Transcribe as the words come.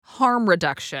harm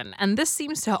reduction. And this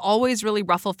seems to always really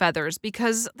ruffle feathers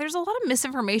because there's a lot of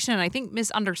misinformation and I think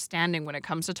misunderstanding when it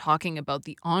comes to talking about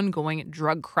the ongoing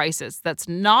drug crisis that's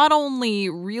not only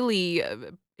really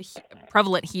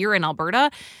prevalent here in Alberta,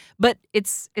 but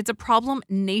it's a problem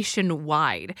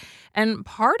nationwide. And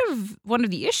part of one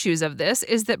of the issues of this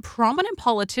is that prominent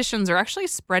politicians are actually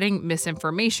spreading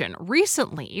misinformation.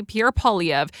 Recently, Pierre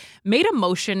Poilievre made a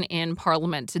motion in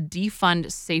Parliament to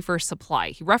defund safer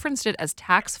supply. He referenced it as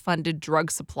tax-funded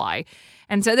drug supply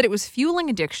and said that it was fueling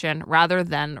addiction rather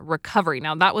than recovery.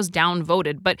 Now, that was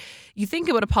downvoted, but you think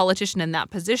about a politician in that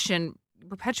position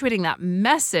perpetuating that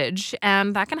message,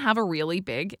 and that can have a really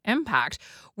big impact.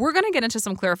 We're going to get into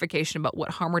some clarification about what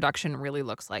harm reduction really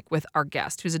looks like with our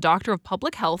guest, who's a doctor of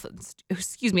public health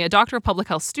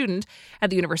student at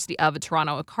the University of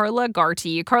Toronto, Karla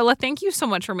Ghartey. Karla, thank you so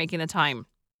much for making the time.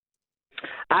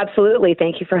 Absolutely.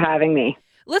 Thank you for having me.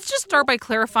 Let's just start by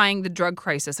clarifying the drug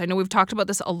crisis. I know we've talked about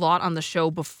this a lot on the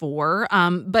show before,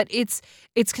 but it's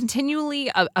continually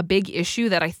a big issue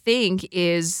that I think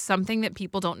is something that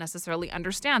people don't necessarily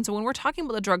understand. So when we're talking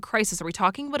about the drug crisis, are we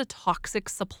talking about a toxic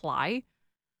supply?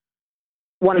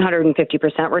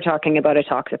 150%, we're talking about a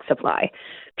toxic supply.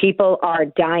 People are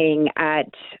dying at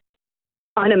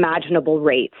unimaginable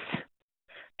rates.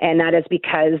 And that is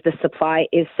because the supply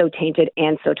is so tainted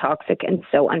and so toxic and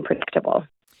so unpredictable.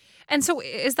 And so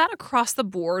is that across the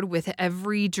board with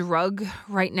every drug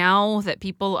right now that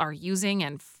people are using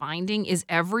and finding? Is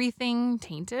everything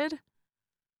tainted?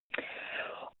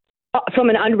 From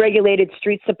an unregulated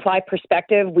street supply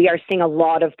perspective, we are seeing a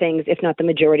lot of things, if not the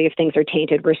majority of things, are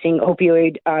tainted. We're seeing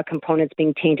opioid components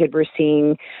being tainted. We're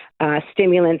seeing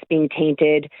stimulants being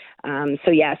tainted.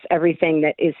 So yes, everything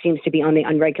that seems to be on the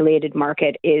unregulated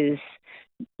market is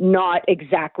not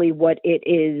exactly what it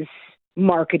is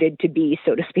marketed to be,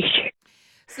 so to speak.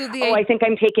 So I think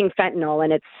I'm taking fentanyl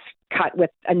and it's cut with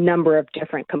a number of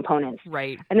different components.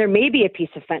 Right. And there may be a piece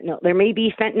of fentanyl. There may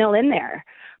be fentanyl in there,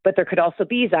 but there could also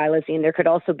be xylazine. There could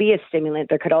also be a stimulant.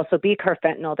 There could also be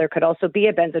carfentanil. There could also be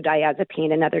a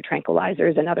benzodiazepine and other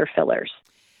tranquilizers and other fillers.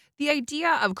 The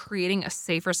idea of creating a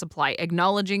safer supply,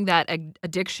 acknowledging that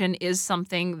addiction is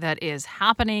something that is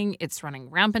happening, it's running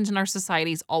rampant in our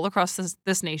societies all across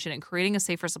this nation, and creating a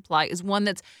safer supply is one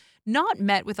that's not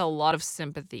met with a lot of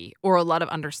sympathy or a lot of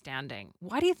understanding.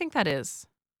 Why do you think that is?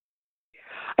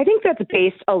 I think that's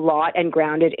based a lot and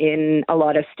grounded in a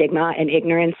lot of stigma and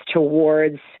ignorance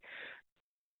towards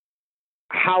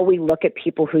how we look at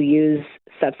people who use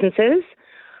substances.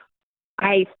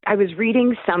 I was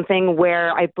reading something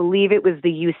where I believe it was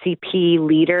the UCP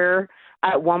leader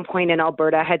at one point in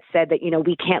Alberta had said that,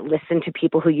 we can't listen to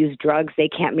people who use drugs. They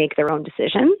can't make their own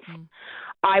decisions.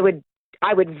 I would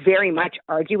very much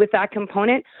argue with that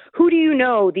component. Who do you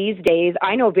know these days?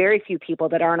 I know very few people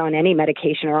that aren't on any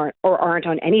medication or aren't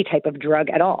on any type of drug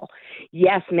at all.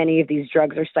 Yes, many of these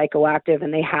drugs are psychoactive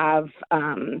and they have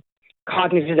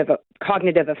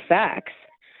cognitive effects,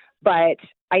 but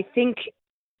I think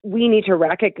we need to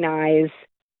recognize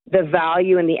the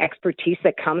value and the expertise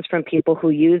that comes from people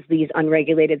who use these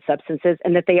unregulated substances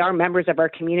and that they are members of our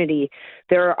community.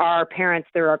 There are parents,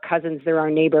 there are cousins, there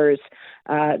are neighbors.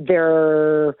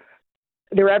 They're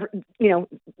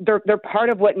part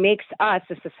of what makes us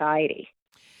a society.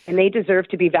 And they deserve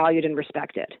to be valued and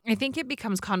respected. I think it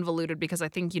becomes convoluted because I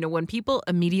think, when people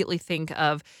immediately think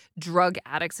of drug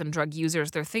addicts and drug users,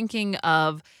 they're thinking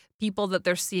of people that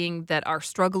they're seeing that are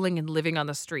struggling and living on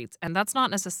the streets. And that's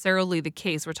not necessarily the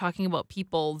case. We're talking about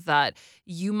people that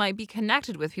you might be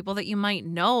connected with, people that you might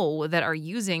know that are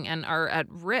using and are at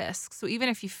risk. So even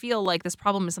if you feel like this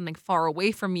problem is something far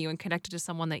away from you and connected to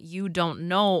someone that you don't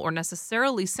know or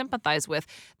necessarily sympathize with,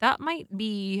 that might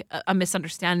be a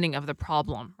misunderstanding of the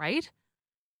problem, right?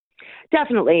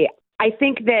 Definitely. I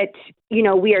think that,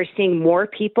 we are seeing more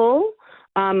people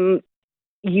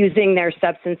using their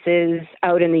substances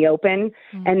out in the open,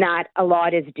 and that a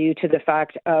lot is due to the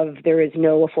fact of there is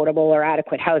no affordable or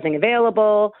adequate housing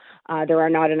available. There are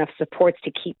not enough supports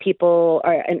to keep people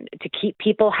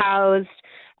housed.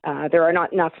 There are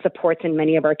not enough supports in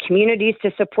many of our communities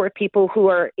to support people who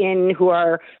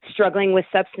are struggling with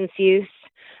substance use.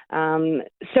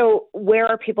 So where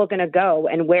are people going to go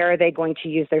and where are they going to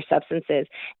use their substances?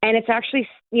 And it's actually,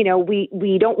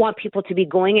 we don't want people to be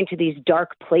going into these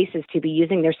dark places to be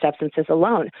using their substances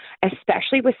alone,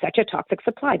 especially with such a toxic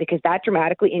supply, because that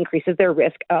dramatically increases their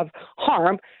risk of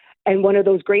harm. And one of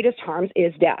those greatest harms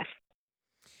is death.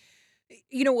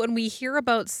 When we hear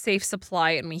about safe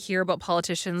supply and we hear about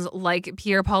politicians like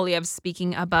Pierre Poilievre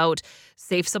speaking about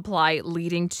safe supply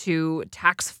leading to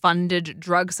tax-funded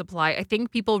drug supply, I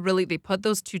think people really they put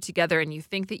those two together and you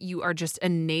think that you are just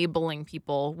enabling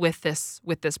people with this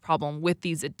problem, with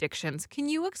these addictions. Can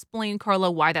you explain,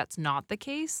 Karla, why that's not the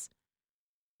case?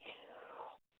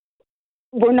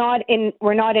 We're not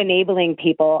enabling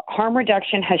people. Harm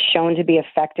reduction has shown to be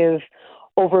effective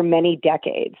over many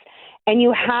decades. And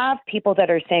you have people that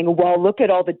are saying, well, look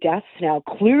at all the deaths now.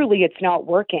 Clearly it's not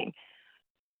working.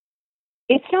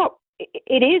 It's not,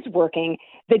 it is working.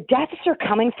 The deaths are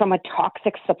coming from a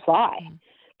toxic supply.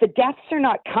 The deaths are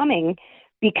not coming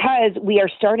because we are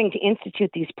starting to institute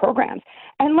these programs.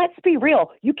 And let's be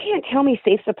real, you can't tell me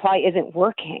safe supply isn't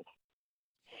working.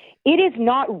 It is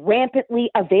not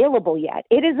rampantly available yet.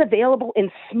 It is available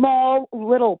in small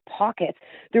little pockets.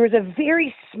 There is a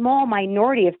very small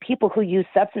minority of people who use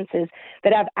substances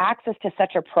that have access to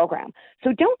such a program.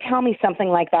 So don't tell me something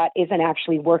like that isn't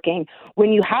actually working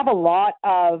when you have a lot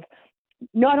of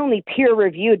not only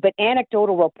peer-reviewed, but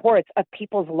anecdotal reports of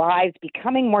people's lives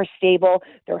becoming more stable,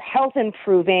 their health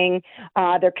improving,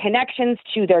 their connections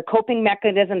to their coping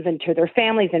mechanisms and to their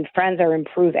families and friends are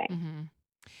improving. Hmm.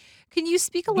 Can you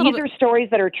speak a little These bit? are stories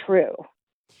that are true.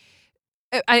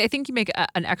 I think you make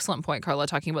an excellent point, Karla,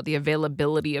 talking about the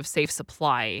availability of safe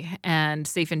supply and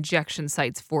safe injection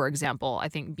sites, for example. I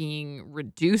think being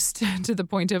reduced to the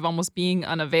point of almost being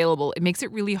unavailable, it makes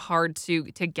it really hard to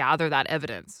gather that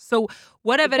evidence. So,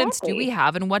 what evidence do we Exactly.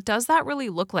 have, and what does that really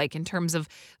look like in terms of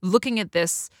looking at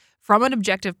this from an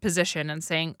objective position and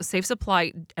saying safe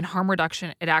supply and harm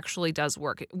reduction, it actually does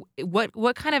work?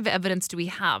 What kind of evidence do we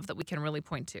have that we can really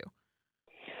point to?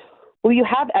 Well, you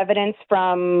have evidence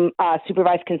from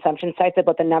supervised consumption sites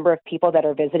about the number of people that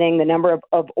are visiting, the number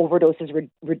of overdoses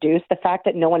reduced, the fact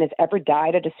that no one has ever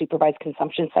died at a supervised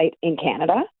consumption site in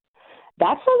Canada.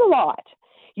 That says a lot.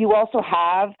 You also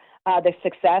have the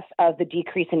success of the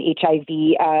decrease in HIV,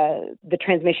 the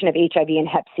transmission of HIV and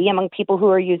Hep C among people who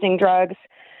are using drugs.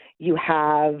 You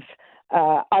have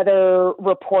other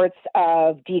reports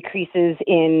of decreases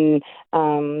in,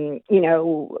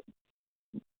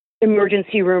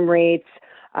 emergency room rates.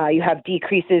 You have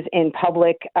decreases in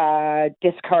public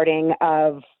discarding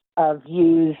of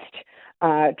used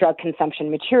drug consumption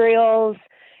materials.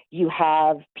 You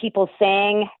have people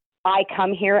saying, I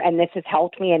come here and this has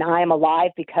helped me and I am alive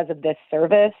because of this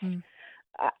service. Mm.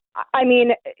 I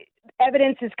mean,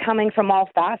 evidence is coming from all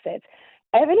facets.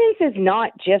 Evidence is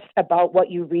not just about what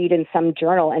you read in some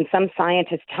journal and some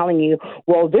scientist telling you,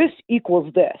 well, this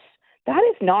equals this. That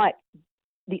is not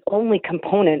the only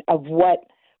component of what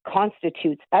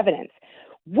constitutes evidence.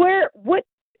 What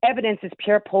evidence is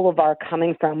Pierre Poilievre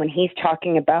coming from when he's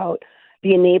talking about the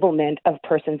enablement of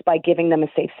persons by giving them a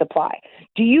safe supply?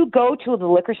 Do you go to the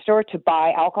liquor store to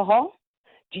buy alcohol?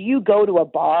 Do you go to a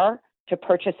bar to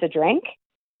purchase a drink?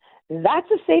 That's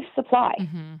a safe supply.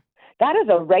 Hmm. That is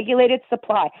a regulated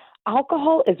supply.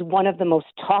 Alcohol is one of the most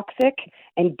toxic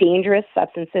and dangerous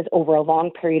substances over a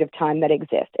long period of time that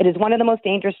exist. It is one of the most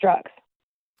dangerous drugs.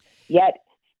 Yet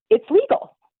it's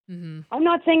legal. Hmm. I'm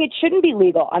not saying it shouldn't be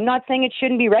legal. I'm not saying it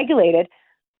shouldn't be regulated,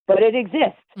 but it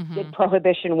exists. Hmm. Did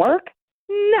prohibition work?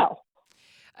 No.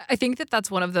 I think that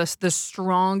that's one of the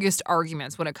strongest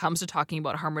arguments when it comes to talking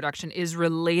about harm reduction is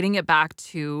relating it back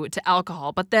to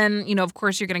alcohol. But then, of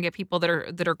course, you're going to get people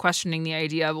that are questioning the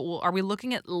idea of, well, are we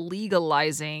looking at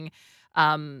legalizing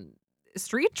um,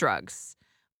 street drugs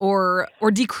or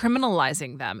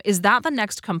decriminalizing them? Is that the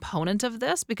next component of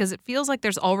this? Because it feels like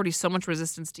there's already so much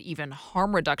resistance to even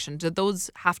harm reduction. Do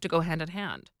those have to go hand in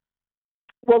hand?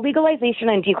 Well, legalization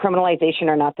and decriminalization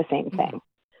are not the same Mhm. thing.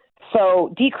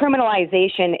 So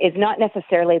decriminalization is not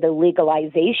necessarily the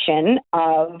legalization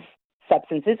of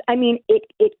substances. I mean,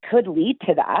 it could lead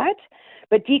to that,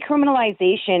 but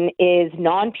decriminalization is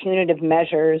non-punitive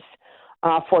measures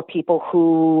for people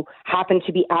who happen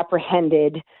to be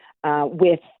apprehended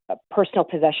with personal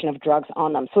possession of drugs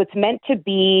on them. So it's meant to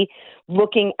be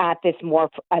looking at this more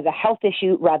as a health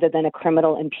issue rather than a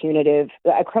criminal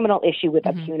issue with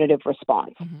a Mhm. punitive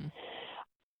response. Mhm.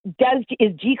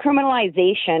 Is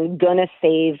decriminalization going to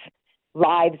save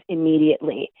lives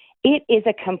immediately? It is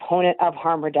a component of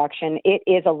harm reduction. It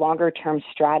is a longer term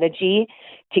strategy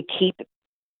to keep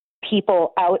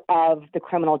people out of the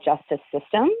criminal justice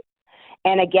system.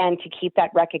 And again, to keep that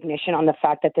recognition on the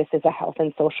fact that this is a health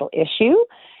and social issue,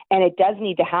 and it does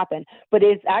need to happen. But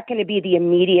is that going to be the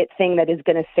immediate thing that is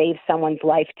going to save someone's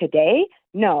life today?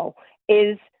 No.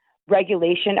 Is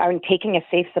regulation or taking a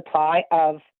safe supply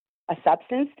of a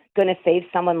substance going to save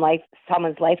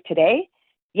someone's life today?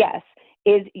 Yes.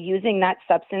 Is using that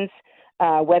substance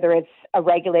whether it's a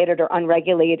regulated or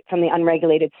unregulated from the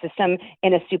unregulated system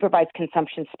in a supervised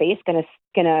consumption space, going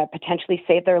to potentially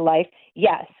save their life?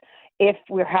 Yes. If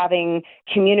we're having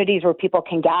communities where people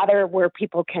can gather, where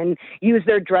people can use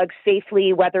their drugs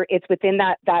safely, whether it's within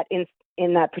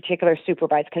in that particular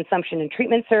supervised consumption and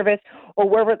treatment service,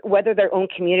 or whether their own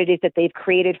communities that they've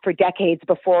created for decades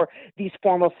before these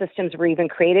formal systems were even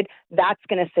created, that's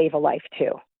going to save a life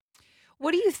too.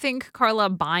 What do you think, Karla,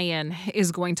 buy-in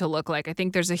is going to look like? I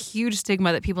think there's a huge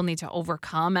stigma that people need to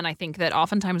overcome. And I think that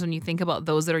oftentimes when you think about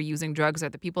those that are using drugs, are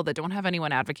the people that don't have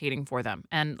anyone advocating for them.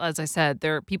 And as I said,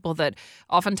 they're people that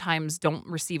oftentimes don't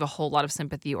receive a whole lot of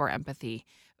sympathy or empathy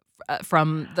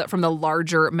from the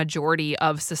larger majority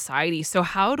of society. So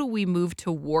how do we move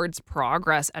towards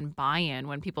progress and buy-in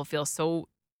when people feel so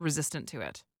resistant to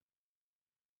it?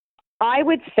 I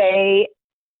would say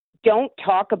don't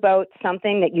talk about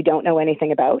something that you don't know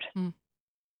anything about. Mm.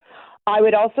 I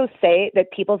would also say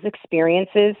that people's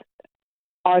experiences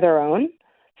are their own.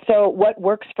 So what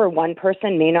works for one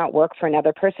person may not work for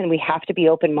another person. We have to be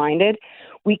open-minded.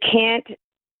 We can't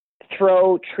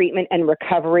throw treatment and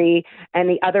recovery and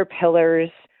the other pillars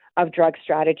of drug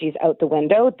strategies out the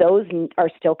window. Those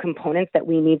are still components that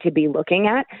we need to be looking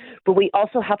at. But we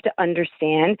also have to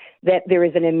understand that there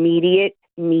is an immediate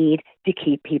need to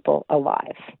keep people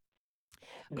alive.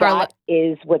 Karla, That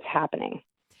is what's happening.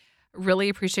 really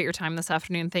appreciate your time this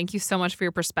afternoon. Thank you so much for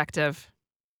your perspective.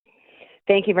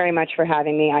 Thank you very much for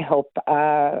having me. I hope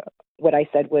what I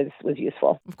said was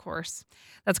useful. Of course.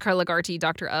 That's Karla Ghartey,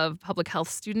 Doctor of Public Health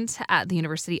student at the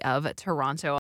University of Toronto.